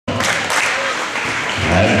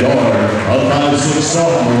5'6"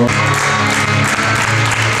 sophomore.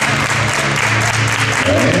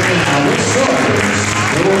 And now the starters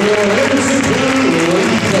for your Edmonson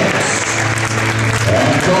ECHS.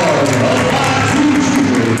 And guard of 5'2"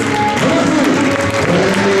 junior, number 3,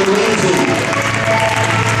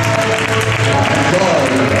 and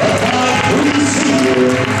guard of 5'3" senior,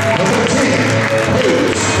 number 10,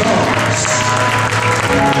 Daviess.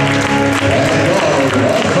 And guard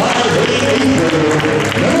of 5'8" number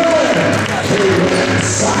 11, and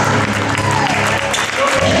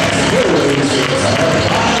forwards of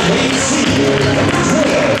 5'8" senior, number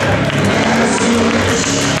 12, and then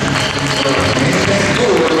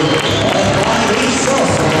forward of 5'8"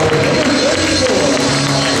 sophomore, number 34,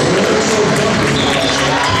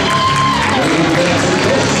 Bringing back to the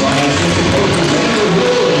coach line, the coaches Andrew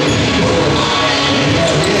Will and our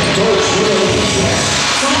head coach Will.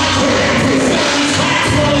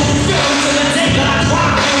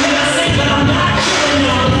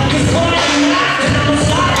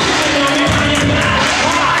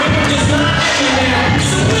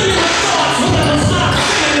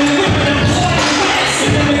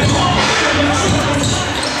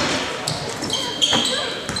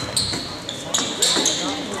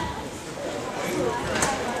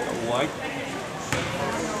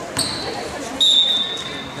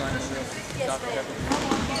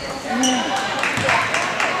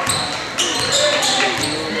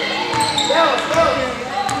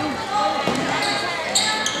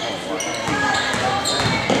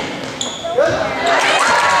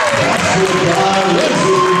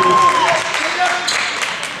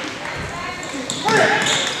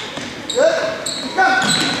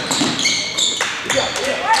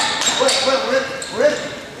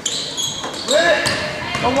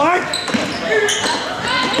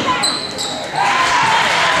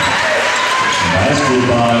 Basket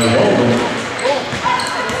by Walden.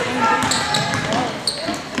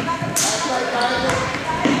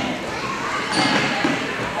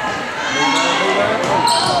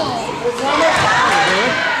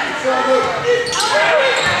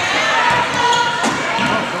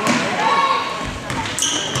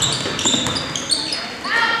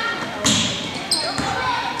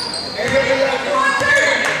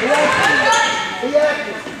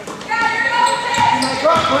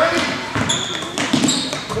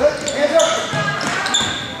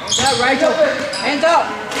 Rachel, hands up.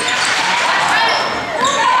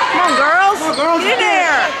 Come on, girls. Come on, girls. Get in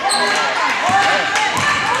there.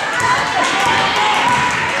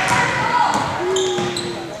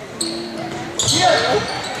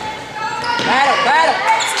 Battle.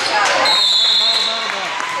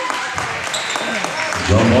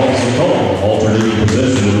 Jump balls to call, alternating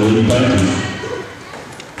possession of the lead matches.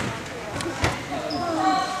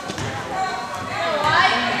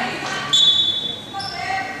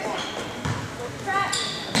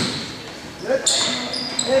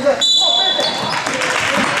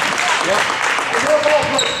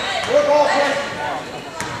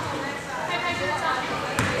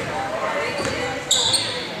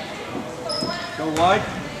 Go wide.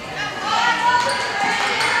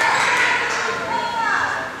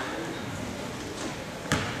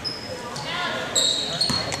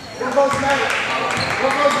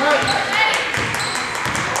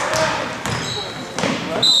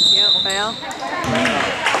 Yeah, foul.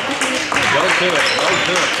 Go to it.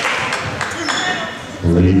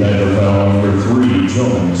 Lead member foul number 3,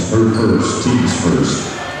 Jones, her first, team's first.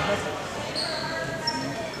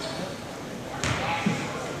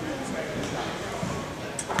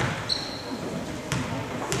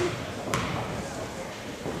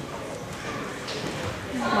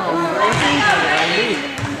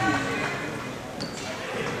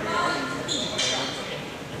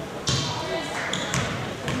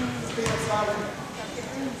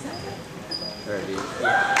 There it is.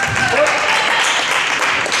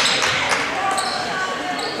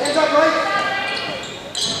 Hands up, right?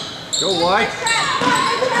 Go wide.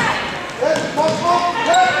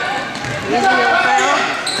 Easy, little foul.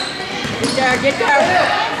 Get there. Get her.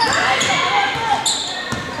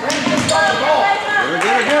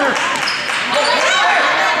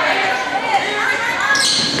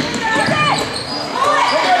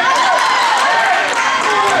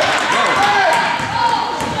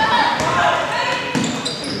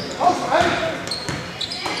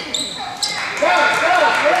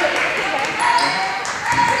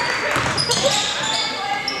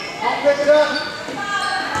 Pick it up.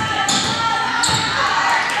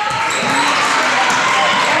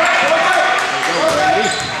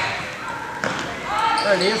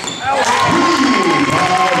 There it is.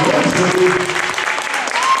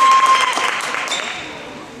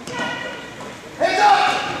 Hands up.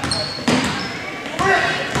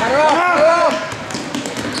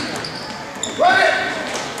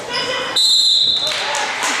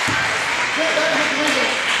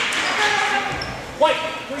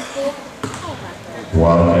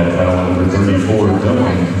 Wildcat foul number 34,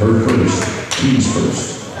 Duncan, her first, team's first.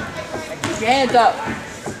 Keep your hands up.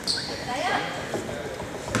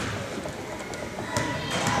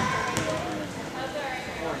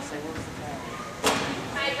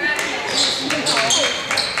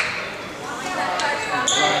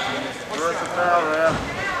 Where's the foul, Ref?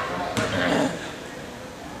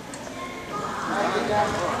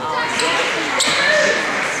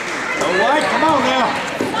 No white, come on now.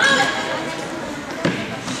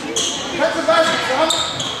 That's the basket, son.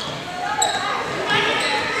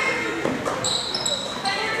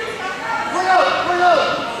 Bring up, bring up.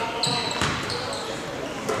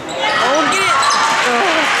 Oh, get it.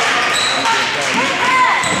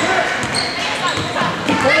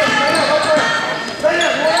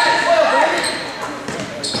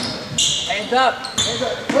 Hands up. Hands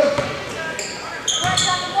up. Move.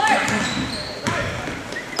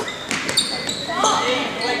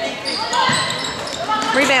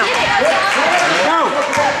 Rebound. Go.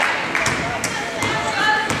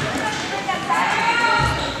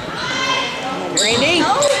 Randy. Oh,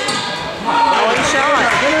 he shot.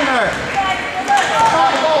 Get in there. Stop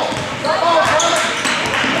the ball. Stop the ball, son.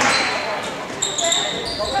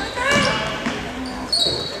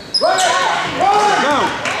 Run it. Run. Go.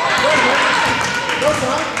 Go,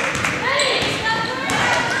 son.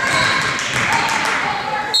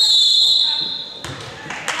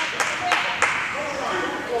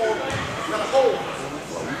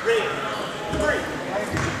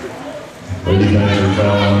 Lady Panther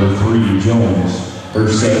foul number 3, Jones, her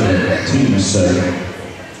second, team's second.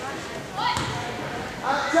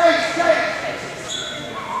 Chase, chase.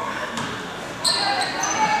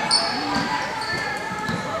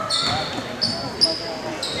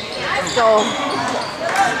 Let's go.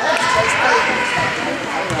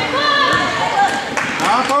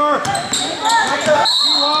 Hopper.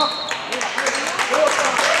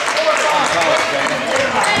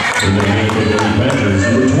 In the game for the Lady Panthers,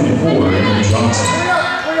 number 24, Aaron Johnson. Bring up,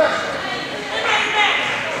 bring up.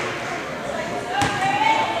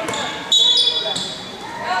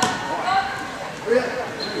 Bring up.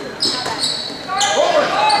 Forward.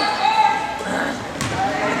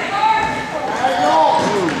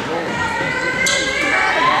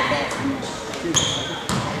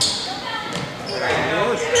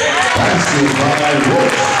 Basket by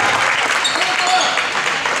Rich.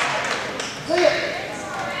 See it.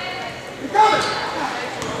 You're coming.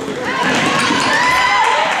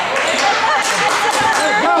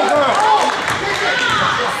 Go, girl.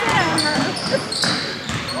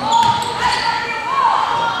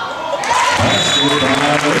 Basket by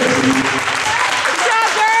Richie. Good job,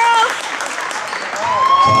 girls.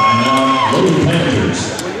 Timeout, Lady Panthers.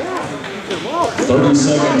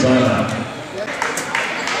 30-second timeout.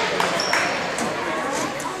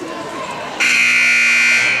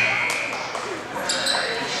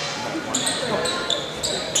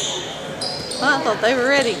 I thought they were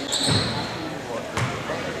ready.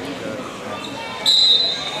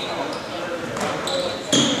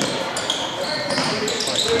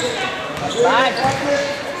 Bye.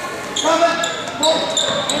 Coming.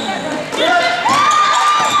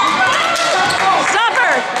 Stop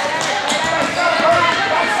her.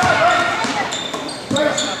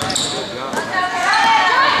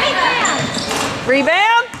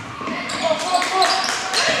 Rebound.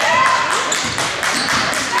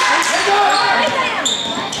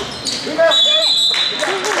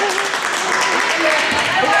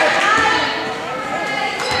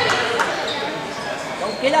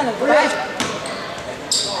 Don't get on the bridge.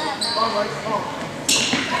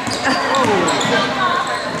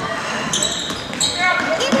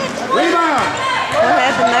 Rebound. What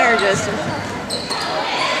happened there, Justin?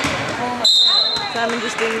 Simon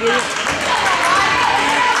just didn't get it.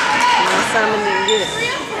 No, Simon didn't get it.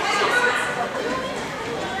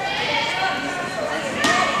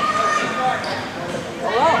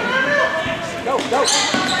 Go, go.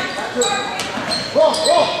 Roll,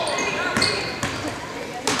 roll.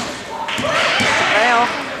 Foul.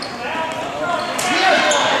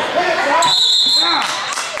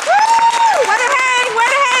 Woo! Way to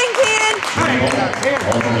hang, Ken.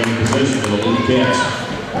 Alternating position for the Lady Cats.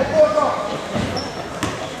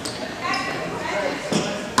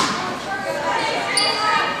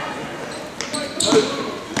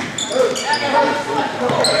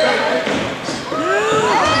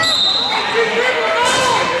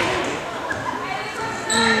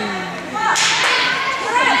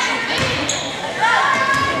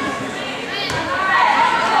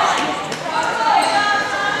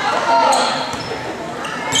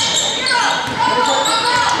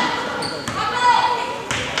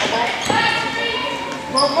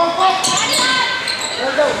 All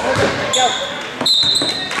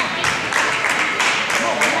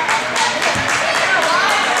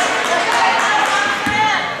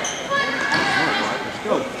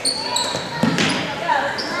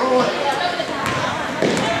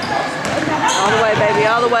the way, baby,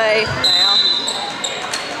 all the way. Now.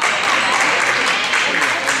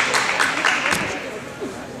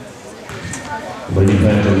 Lady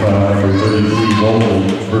Panther foul number 33, Walton,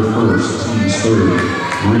 her first, team's third.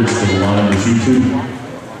 Rich to the line to shoot two.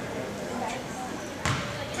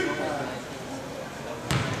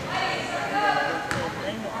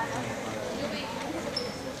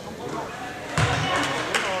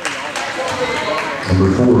 Number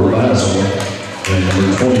 4, Basil, and number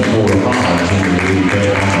 24, Hodge, in the Lady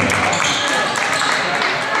Panther.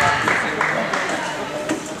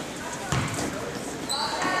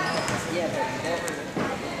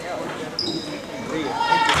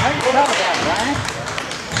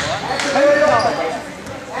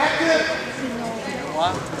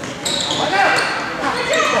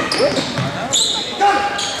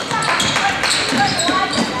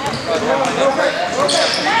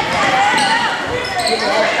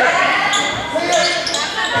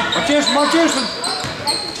 Mark Houston.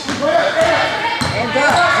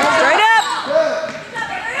 Straight up.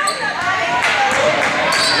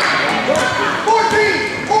 14.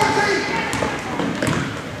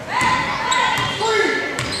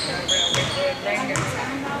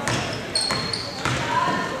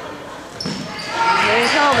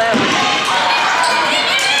 Didn't call that one.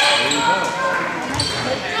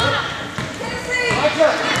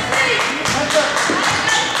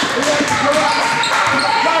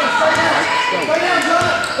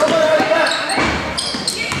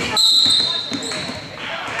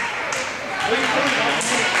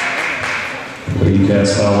 Lady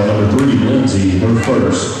Cats foul number 3, Lindsay, her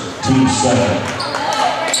first, team second.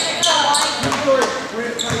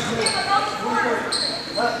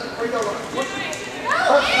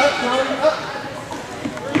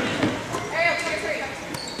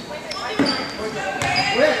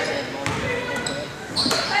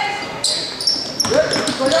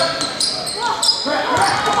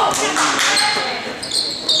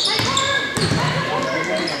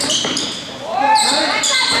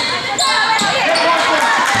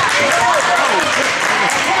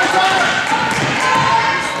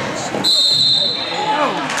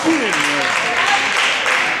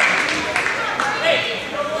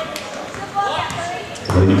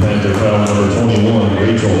 Lady Panther foul number 21,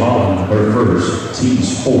 Rachel Holland, her first,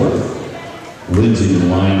 team's fourth. Lindsay to the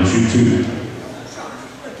line to shoot two.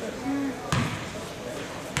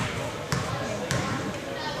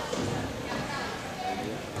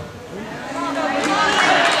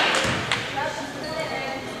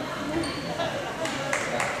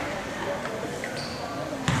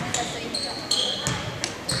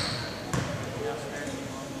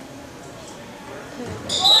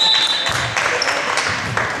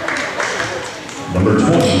 Number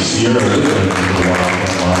 20, Sierra Whitman, to the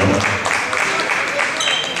line.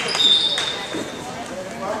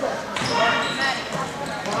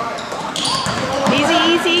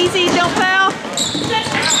 Easy, don't foul.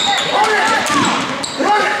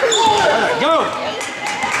 Go.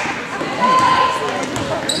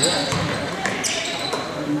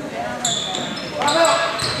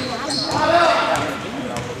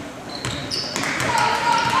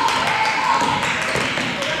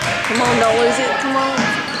 Come on, don't lose it. Come on.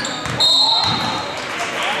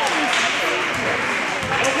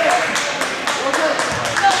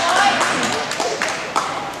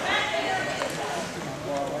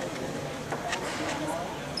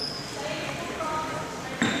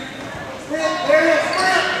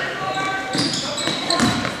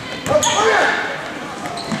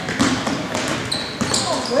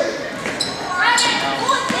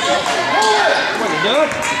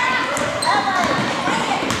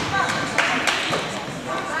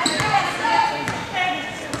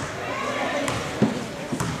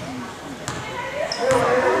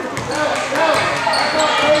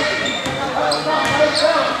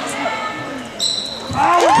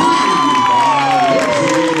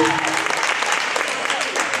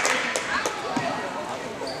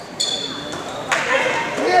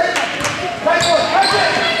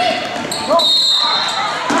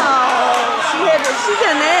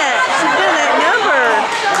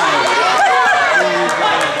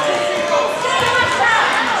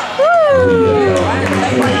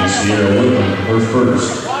 Sierra Whitman, her first,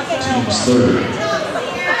 team's third.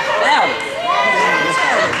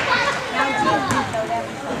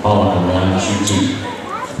 Holland on the line to shoot two.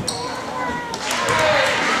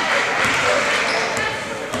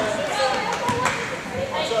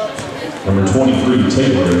 Number 23,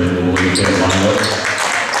 Taylor, in the league cat lineup.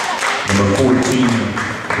 Number 14,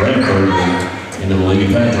 Bradford, in the league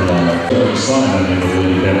Panther lineup. Simon in the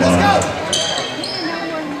league cat lineup.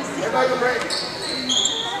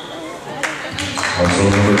 Also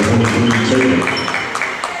number 23, Taylor.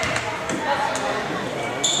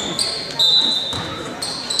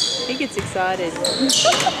 He gets excited.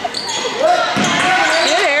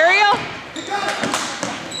 Good, Ariel.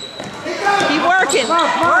 Keep working.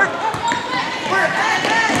 Work.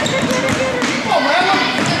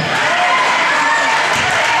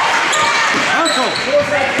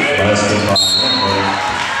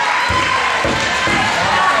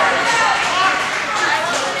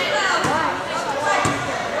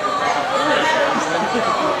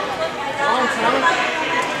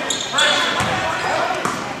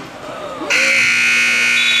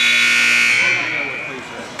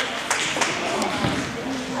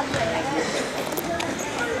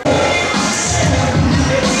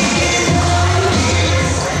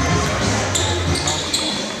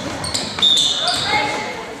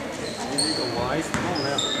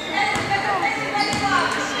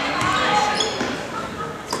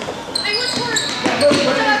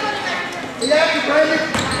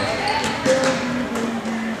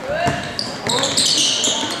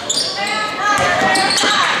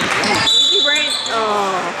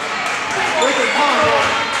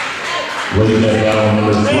 Looking at out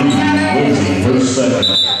number 3, Lindsay, her second,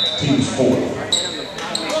 team's fourth.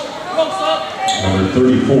 Number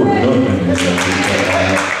 34, Duncan, is that team's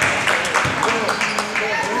lineup.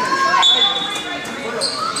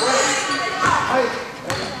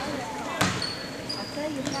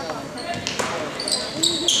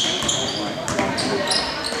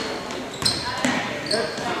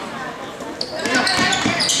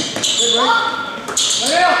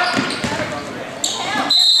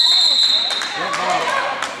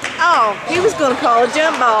 Oh, he was going to call a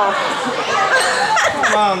jump ball.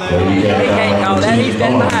 Come on, He can't call that. He's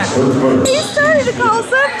been behind. He started to call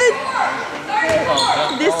something.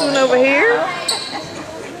 This one over here.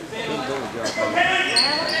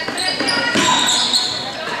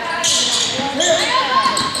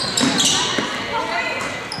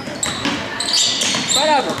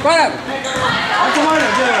 Right over. That's the one to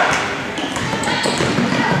do it.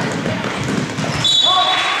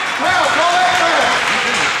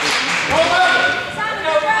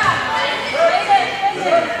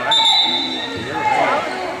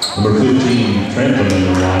 Number 15, Trampling in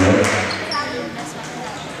the lineup.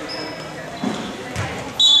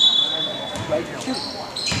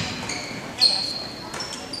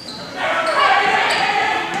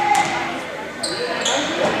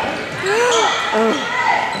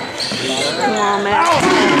 Come on, Matt.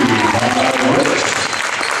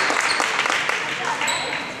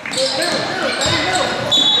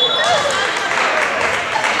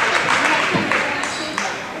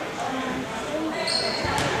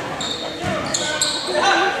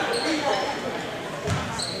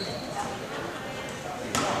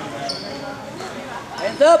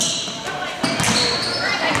 Hands up. Go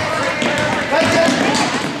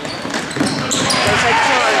take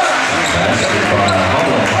charge.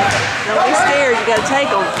 Don't be scared. You got to take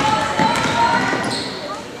them.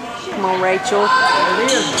 Come on, Rachel. There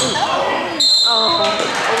it is. Oh,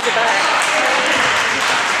 over the back.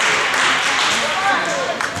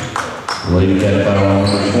 Lady cat foul on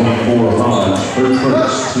number 24, Hodge, her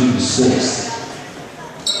first, team sixth.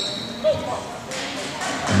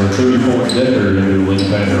 Number 34, Decker, in the league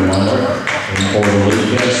Panther lineup. And for the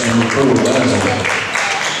league cats, number 4, Basil.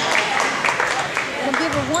 We'll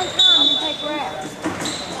give her one time and take her out.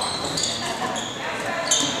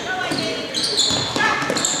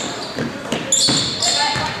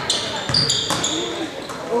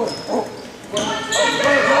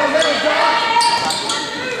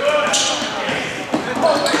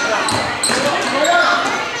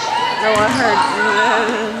 No, I heard.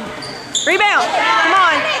 Rebound. Come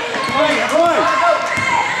on.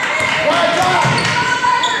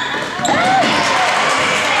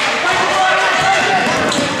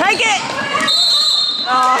 Take it.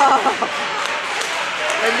 Oh.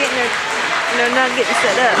 They're not getting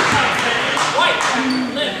set up.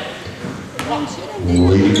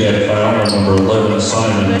 Lady cat foul on number 11,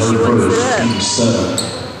 Simon, her first, team 7.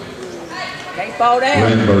 Can't fall down.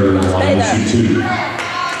 Greenberg in the Stay line, there. she 2.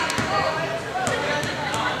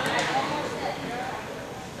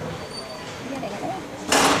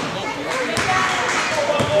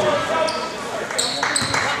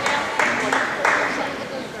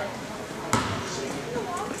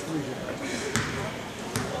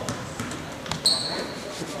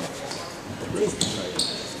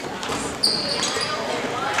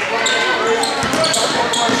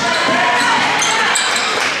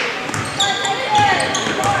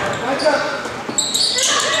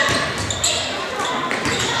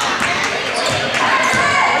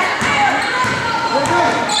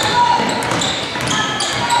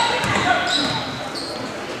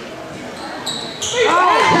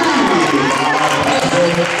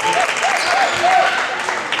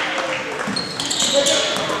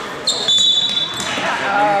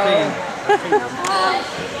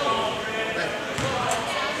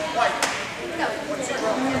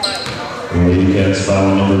 The Lady Cats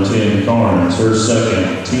foul number 10, Carnes, her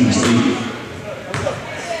second, team's 8.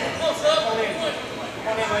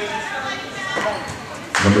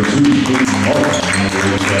 Number 2, Katie Martin, the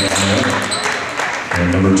Lady Cats lineup. And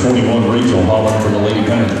number 21, Rachel Holland for the Lady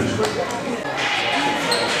Panthers.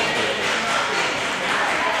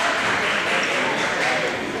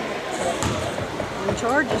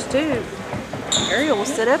 Charges too. Ariel will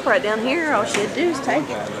sit up right down here. All she'd do is take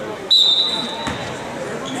it.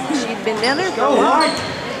 She'd been down there for a while.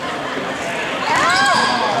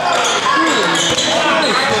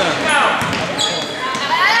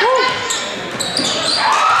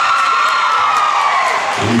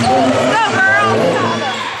 Go, girl.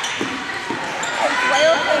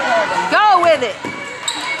 Go with it.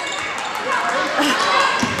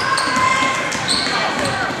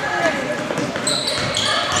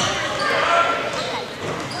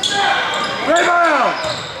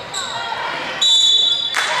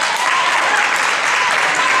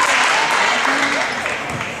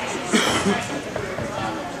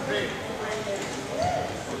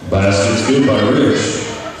 Basket's good by Rich.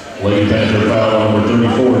 Lady Panther foul number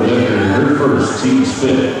 34, Decker, her first, team's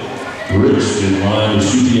 5th. Rich in line to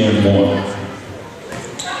shoot the M1.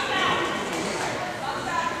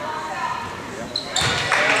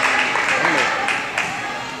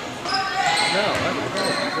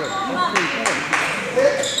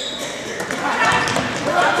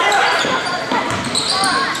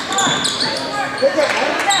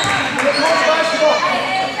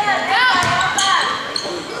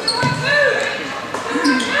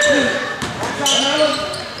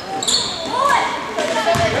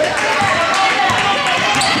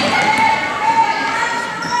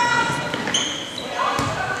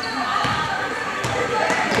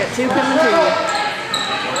 Two coming to you.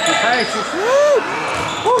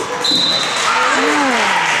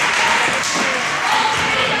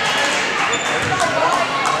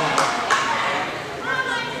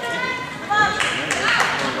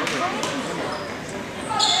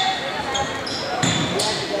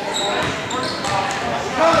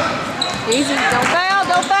 Easy, don't foul,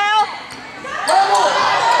 don't foul.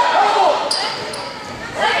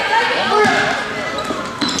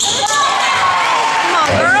 Come on,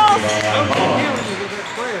 girls.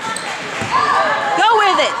 Go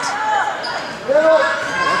with it.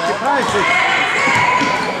 Watch your passes.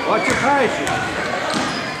 Watch your passes.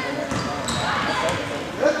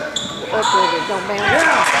 Up with it, don't bounce.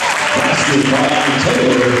 Yeah. Basket by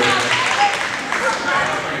Taylor.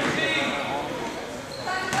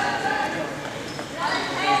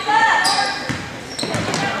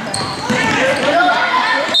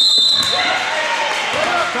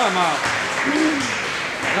 Come on.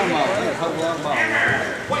 Come on. Hold on, ball.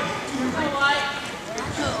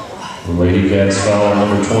 The Lady Cats foul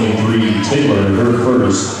number 23, Taylor, her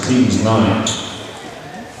first, team's 9th.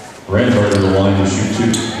 Randall to the line to shoot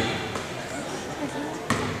 2.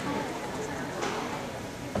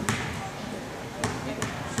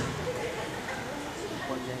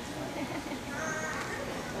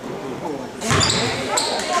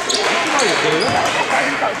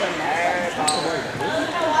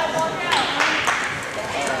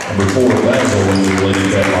 Number 4, Basil in the Lady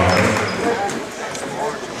Cat line.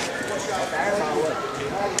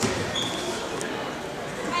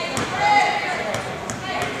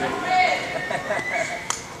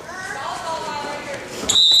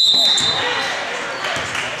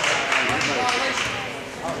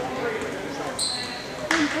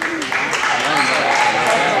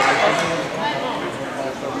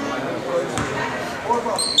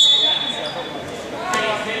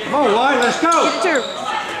 Come on, Lloyd, let's go. Get it to her.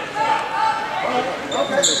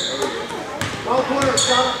 All corners,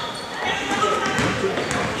 Scott.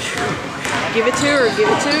 Give it to her, give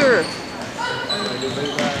it to her.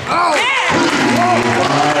 Oh!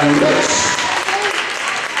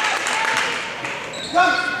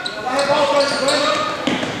 Come. I have all corners, ready.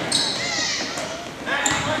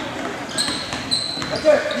 That's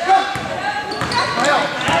it. You come. Yeah.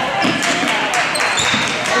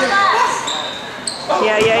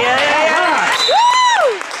 Woo!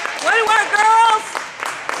 Way to work, girls!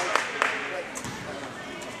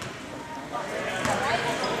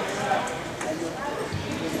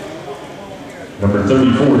 Number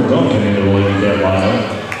 34, Duncan into the Lady Cat lineup.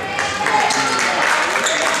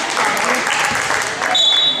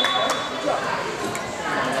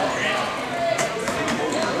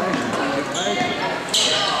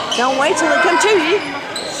 Don't wait till they come to you.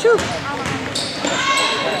 Shoo.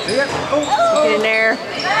 Get in there.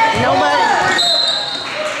 Nobody.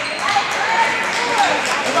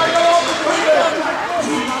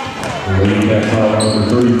 Lady Cat foul number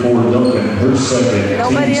 34, Duncan, her second.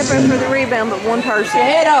 Nobody up there for the rebound but one person.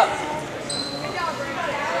 Head up.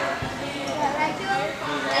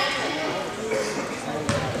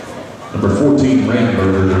 Number 14,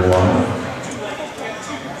 Randberger to the line.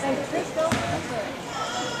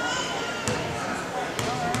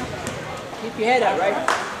 Keep your head up, right?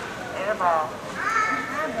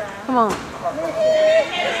 Come on.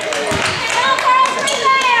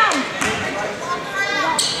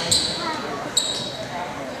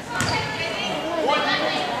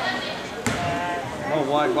 Oh,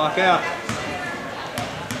 White, block out.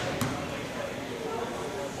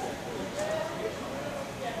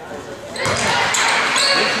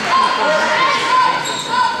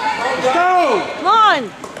 Let's go! Come on.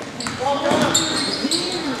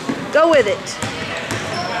 Go with it.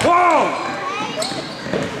 Whoa!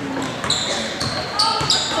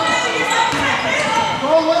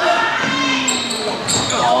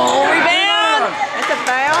 Oh, rebound. That's a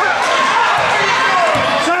foul.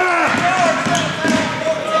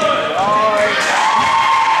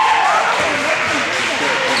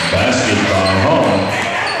 Basket by Hall.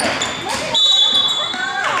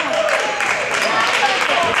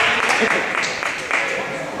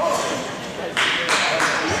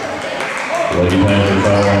 Lady Panther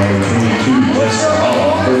foul number 22, Lester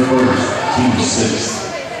Hall, her first, team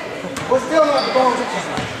 6. We're still not going.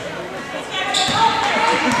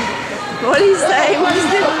 What do you say?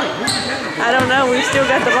 I don't know. We've still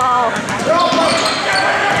got the ball.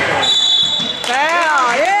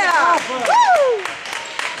 Foul. Yeah. Woo!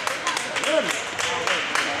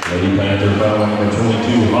 Lady Panther foul number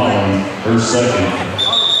 22, Holland, her second,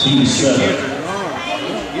 team 7.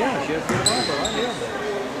 Yeah, she has to get a bumper right here.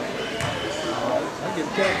 I get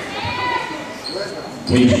checked.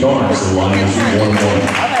 Paige Barnes to the line, she's 1-1. I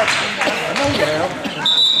know you have.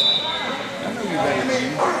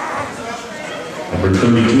 Number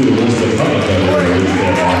 32, Elizabeth Huntington, for the Lady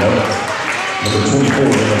Cat lineup. Number 24,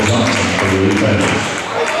 Emma Johnson for the Lady Panthers.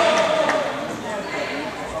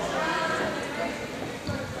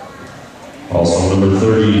 Also, number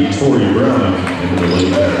 30, Tori Browning into the Lady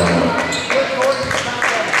Cat lineup.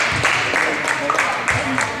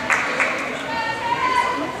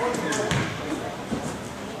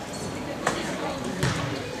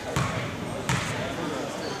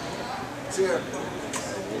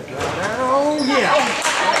 Oh, yeah.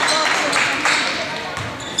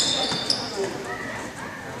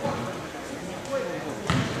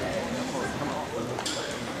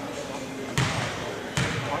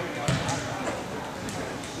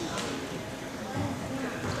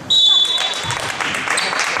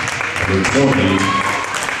 Number 20,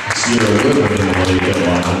 Sierra River in the Lady Cat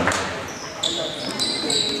lineup.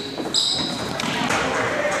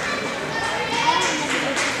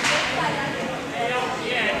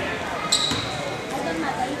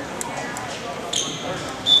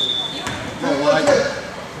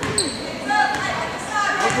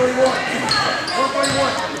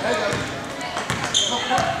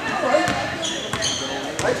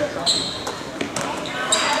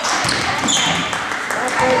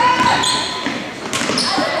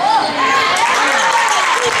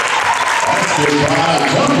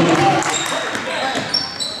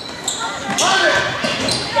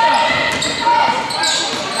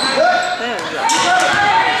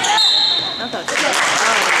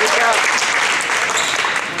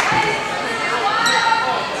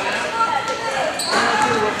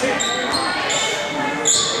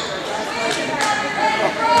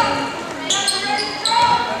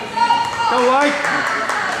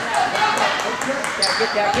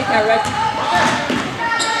 Get that right.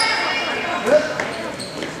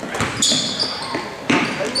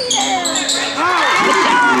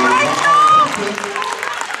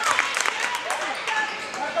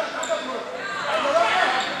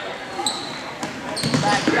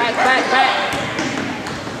 Back.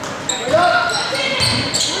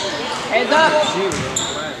 Heads up.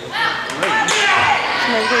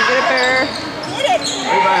 Get it there. Get it.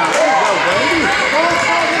 Rebound. There you go, baby.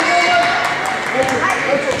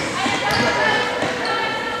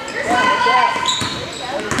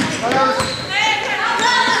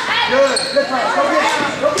 Good pass. Go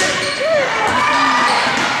get it.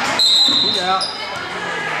 He's out.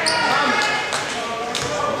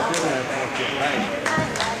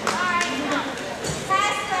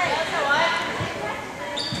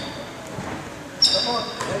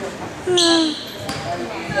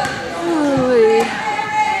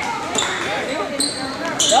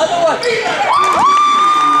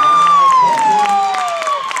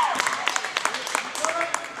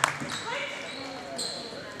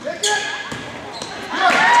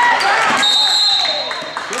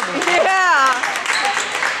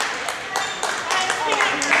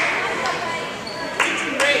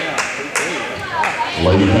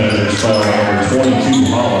 Lady Panthers foul number 22,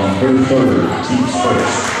 Holland, her third, team's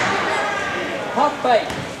first. Pump fake.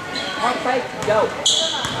 Pump fake, go.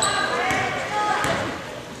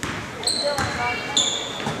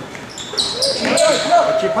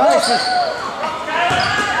 Watch your paces.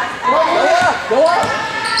 Go up, go up.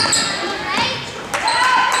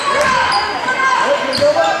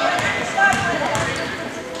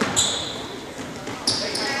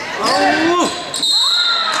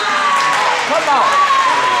 Come on.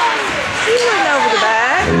 She went over the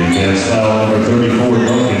back. Lady Cats foul number 34,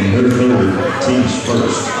 Duncan, her third, team's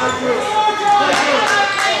first.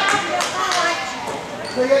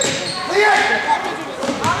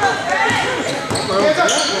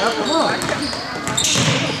 Come on.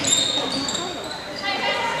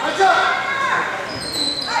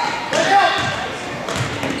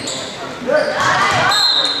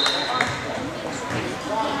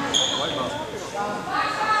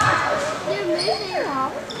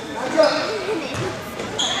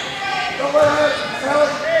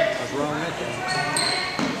 What's wrong with that?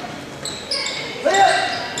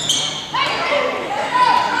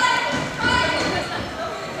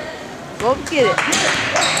 Go get it.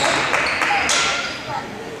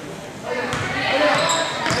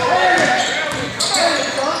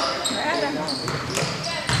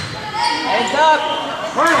 Hands up.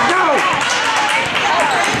 Go!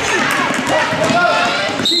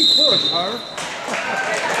 She pushed her.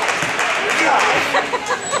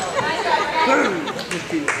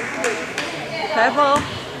 Careful.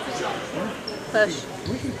 Push.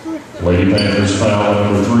 Lady Panthers foul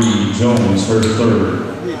number 3, Jones, her third,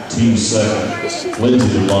 team's second. Lindsay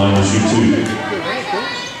the line to shoot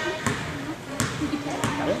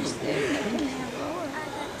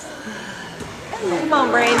 2. Come on,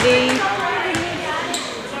 Brandy.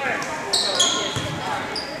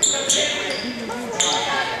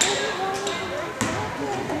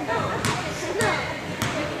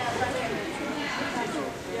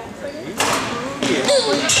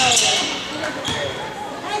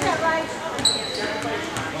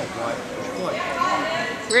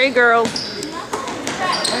 Great girl.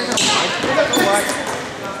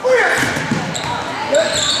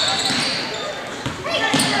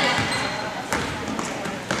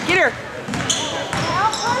 Get her.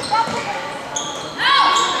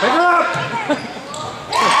 Pick her up!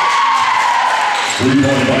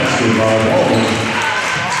 3-point basket by Walden.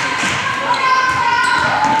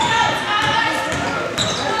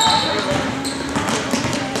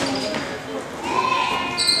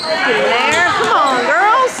 Get in there. Come on,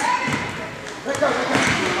 girls.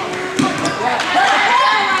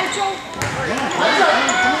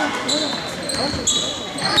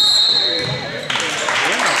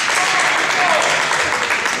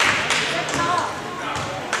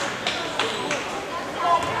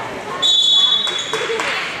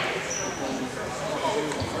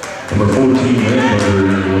 Number 14, Randler, in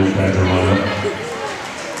the Lady Panther lineup.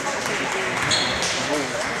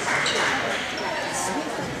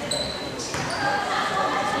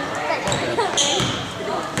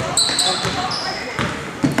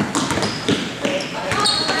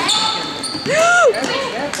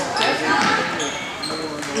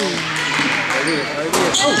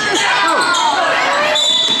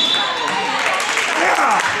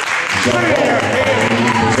 John Wall,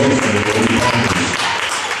 in possession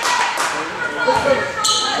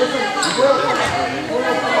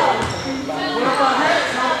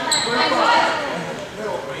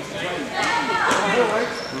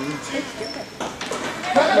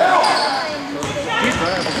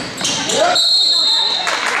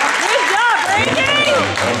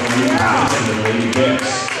of the Lady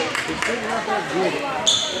Panthers. Good job, Brandy.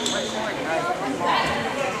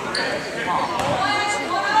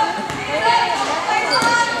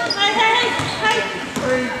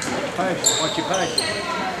 Pace. Watch your pace.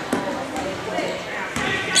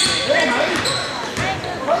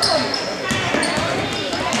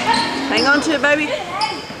 Hang on to it, baby.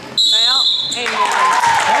 Well, and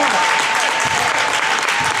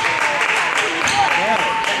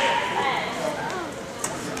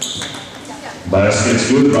Basket's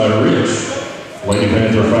good by Rich. Lady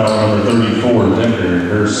Panther foul number 34, Denver,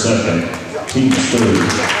 her second, team's third.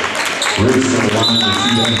 Rich from the line to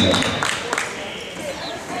shoot one.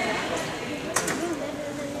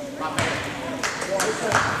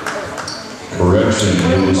 Correction,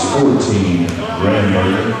 it was 14,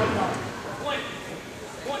 Grandmother.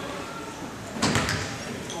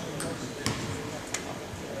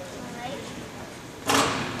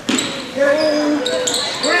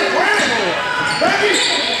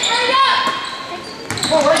 Hurry up!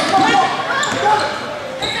 Come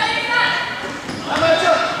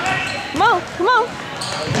on, come on.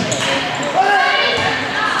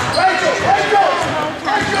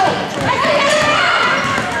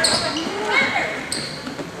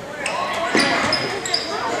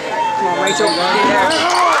 Come on, Rachel. Get there.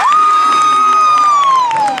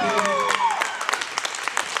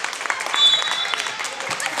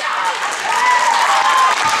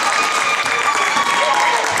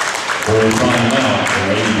 Full timeout for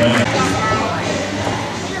Lady Panthers.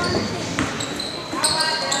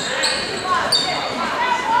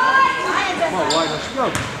 Come on, White, let's go.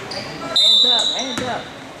 Hands up, hands up.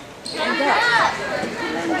 Hands up.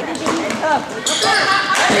 Hands up. Come on.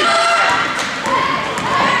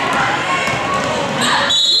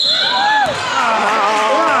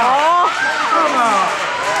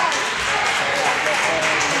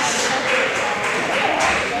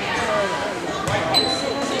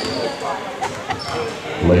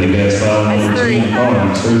 Lady Cats foul number 10,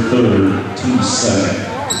 Barnes, her third, team second.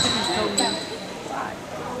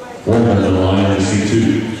 Foreman to the line to shoot 2.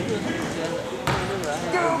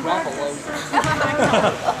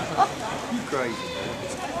 You crazy.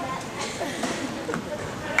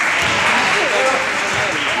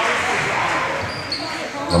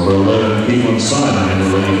 Number 11, Caitlin Simon in the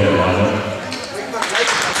Lady Cat lineup.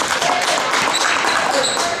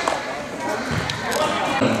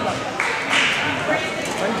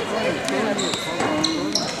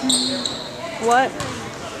 What?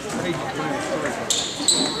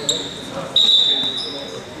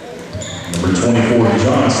 Number 24,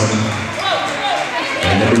 Johnson.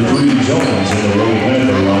 And number 3, Jones in the Lady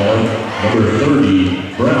Panther lineup. Number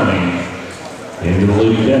 30, Browning into the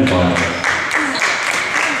Lady Cat lineup.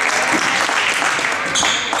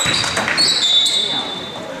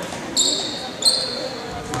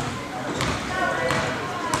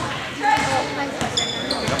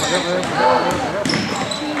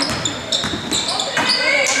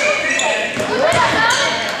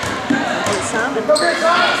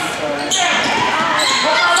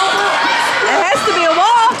 It has to be a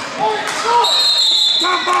wall.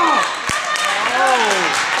 Jump ball.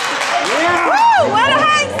 Yeah. Woo! Way to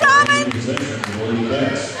hang, Simon. Possession for the Lady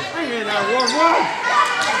Cats. Hang in there, 1-1.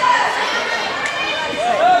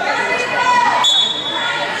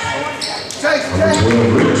 Number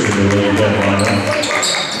 12, Rich in the Lady Cat lineup.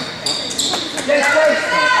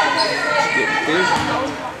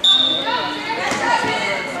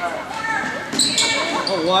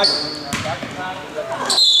 Oh, White.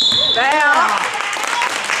 Down.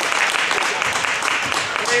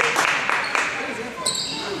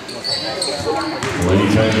 Lady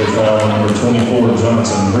Panther foul number 24,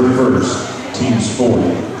 Johnson, her first, team's 4.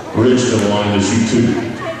 Rich to the line to shoot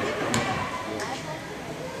 2.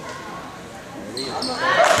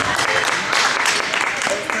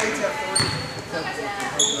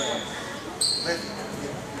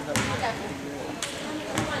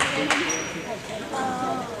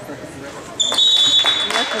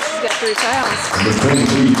 She's got 3 fouls. Number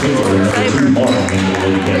 23, Taylor, and number 2, Martin in the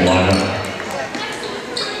Lady Cat lineup.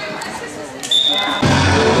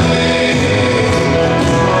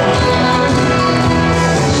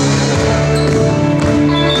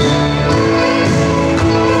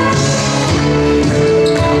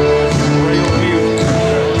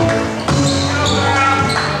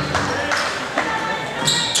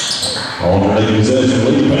 Alternating possession,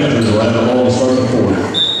 Lady Panthers will have the ball to start the 4th.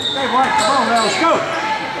 Hey, White, come on now, let's go.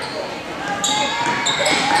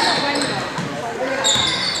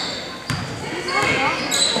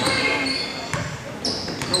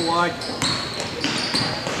 Go, White.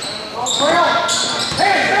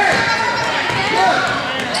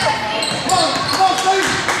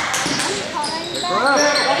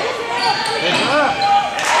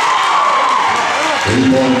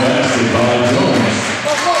 Three-point basket by Jones.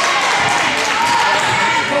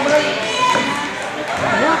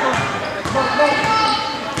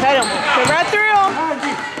 Hit him. Go right through him.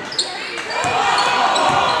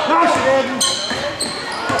 Nice, Edmonson.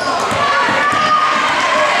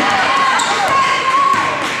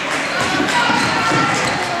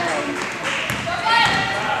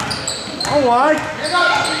 All right.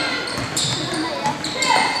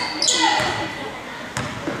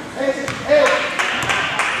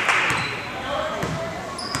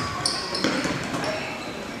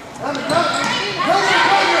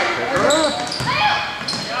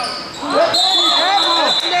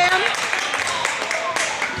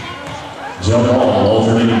 Jump ball,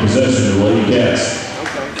 alternating possession to Lady Cats.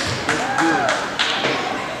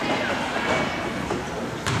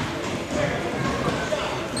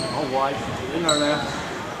 All white. In there now.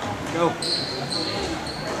 Go.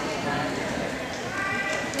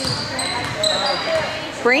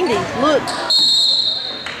 Brandy, look.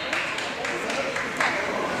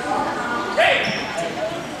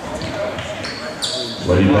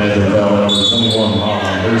 Lady Panther foul number 21 on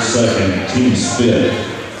her second, team spit.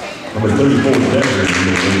 Number 34, Denver, in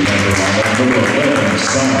the Lady Panther lineup. Number 11,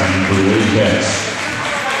 Sign for the ECHS.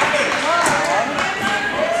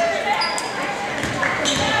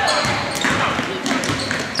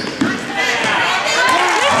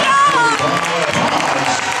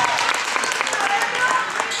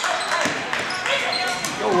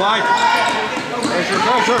 Go wide. Pressure,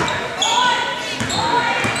 pressure.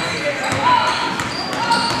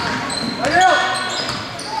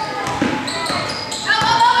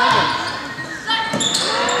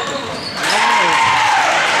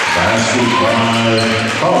 Basket by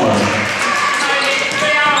Collins.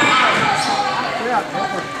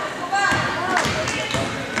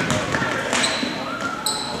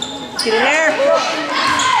 Get in there.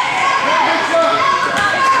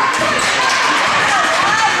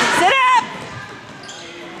 Sit up.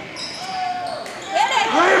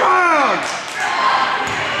 Rebound!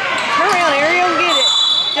 Turn around, Ariel, get it.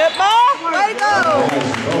 Good ball. Way to go.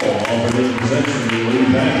 Goal over the possession of the Lady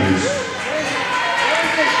Panthers.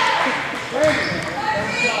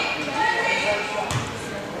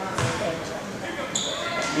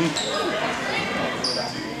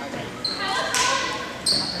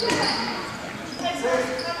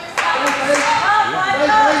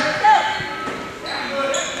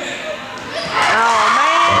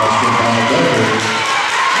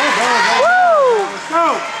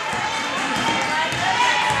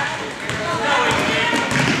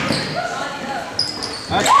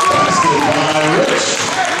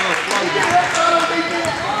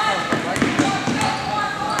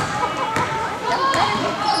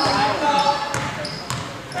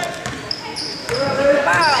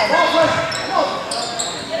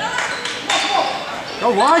 Go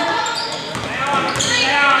wide.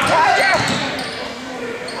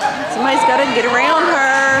 Somebody's got to get around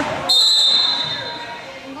her.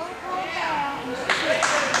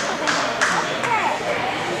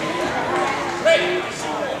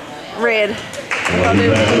 Red. Lady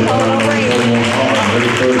Panther foul number 21 on her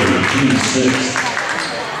third, team sixth.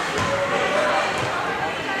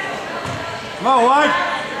 Come on, wide.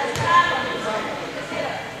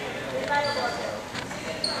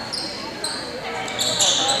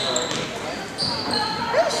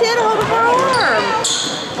 She had a hold of her arm.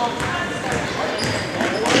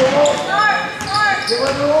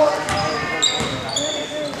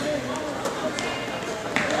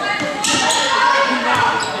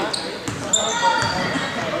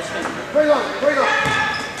 Bring on.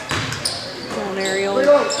 Come on, Ariel. Get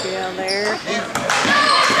down there.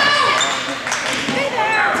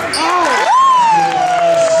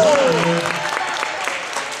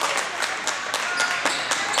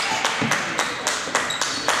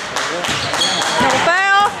 No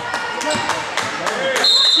foul.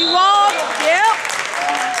 She walked. Yep.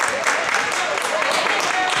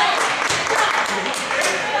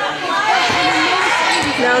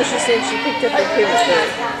 No, she said she picked up her pivot foot.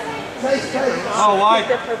 Oh, wide.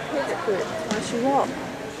 Picked up her pivot foot while she walked.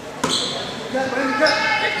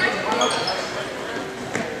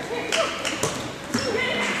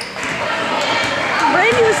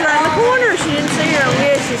 Brandy was right in the corner. She didn't see her.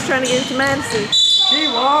 Yeah, she was trying to get into Madison. She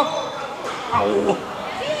walked. Oh.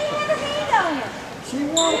 She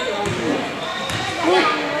walked.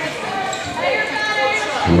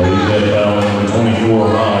 Lady Panther foul number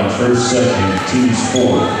 24 on her second, team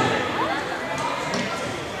fourth.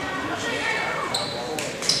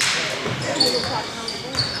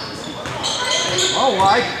 All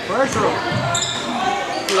wide. Pressure.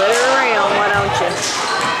 Let her around, why don't you?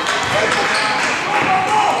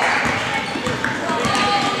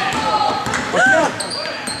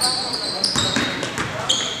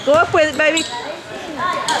 Go up with it, baby.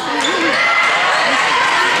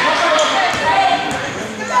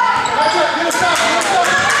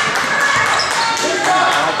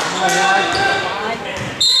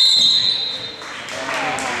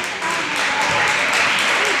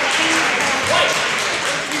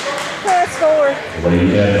 Let's score. Lady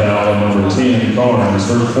Panther foul number 10, Carnes,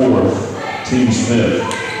 her fourth, team Smith.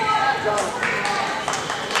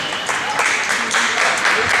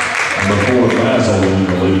 Number 4, Basil in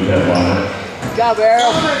the Lady Panther lineup. Good job,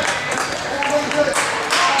 Errol.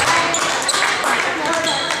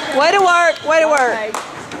 Way to work, way to work.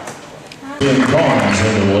 10, Carnes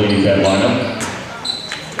in the Lady Panther lineup.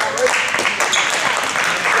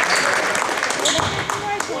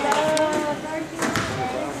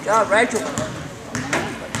 Good job, Rachel.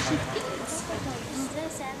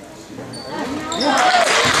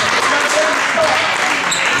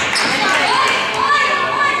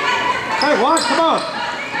 White, come on.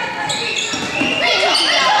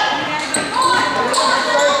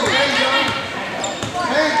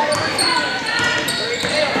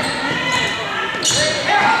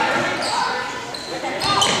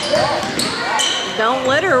 Don't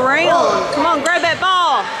let her around. Come on, grab that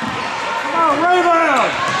ball. Come on,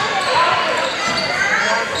 rebound.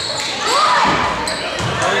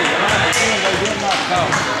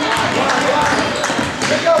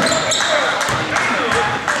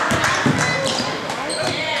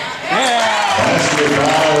 Basket by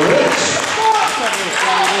Rich.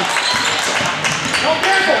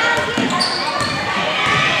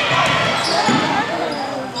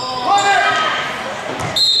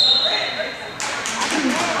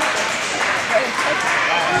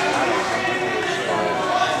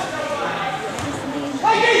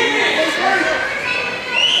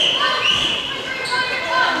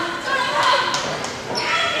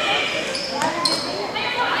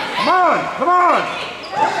 Come on.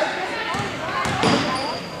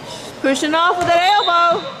 Pushing off with that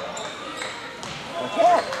elbow.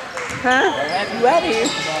 Huh? I'll have you out of here.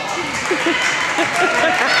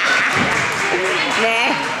 Nah.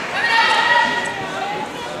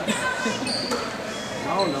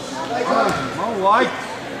 Oh, no. Come on, White.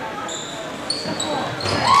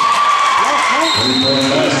 Three-point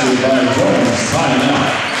basket by Jones. Timeout.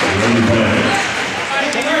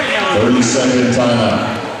 30-second timeout.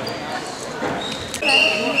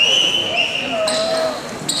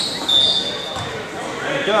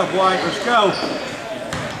 Good job, White. Let's go.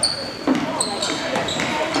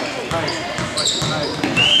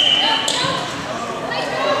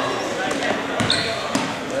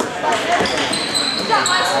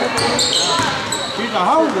 She's a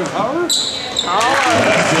holder, her.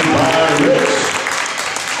 Basket by Rich.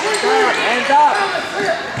 Hands up.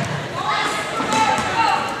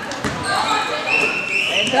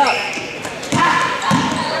 Hands up.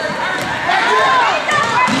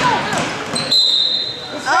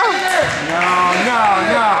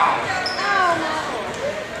 No.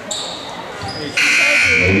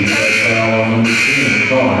 Lady touchdown on number 10,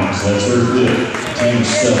 Barnes. That's her fifth. Team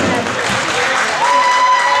 7.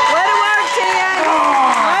 Way to work, Ken.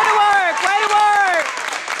 Way to work. Way to work.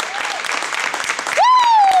 Woo!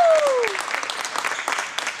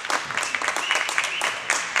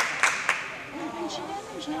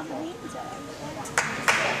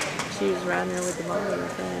 She was right there with the ball, I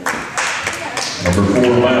think. Number 4,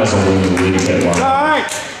 Basil in the lead headline. All right.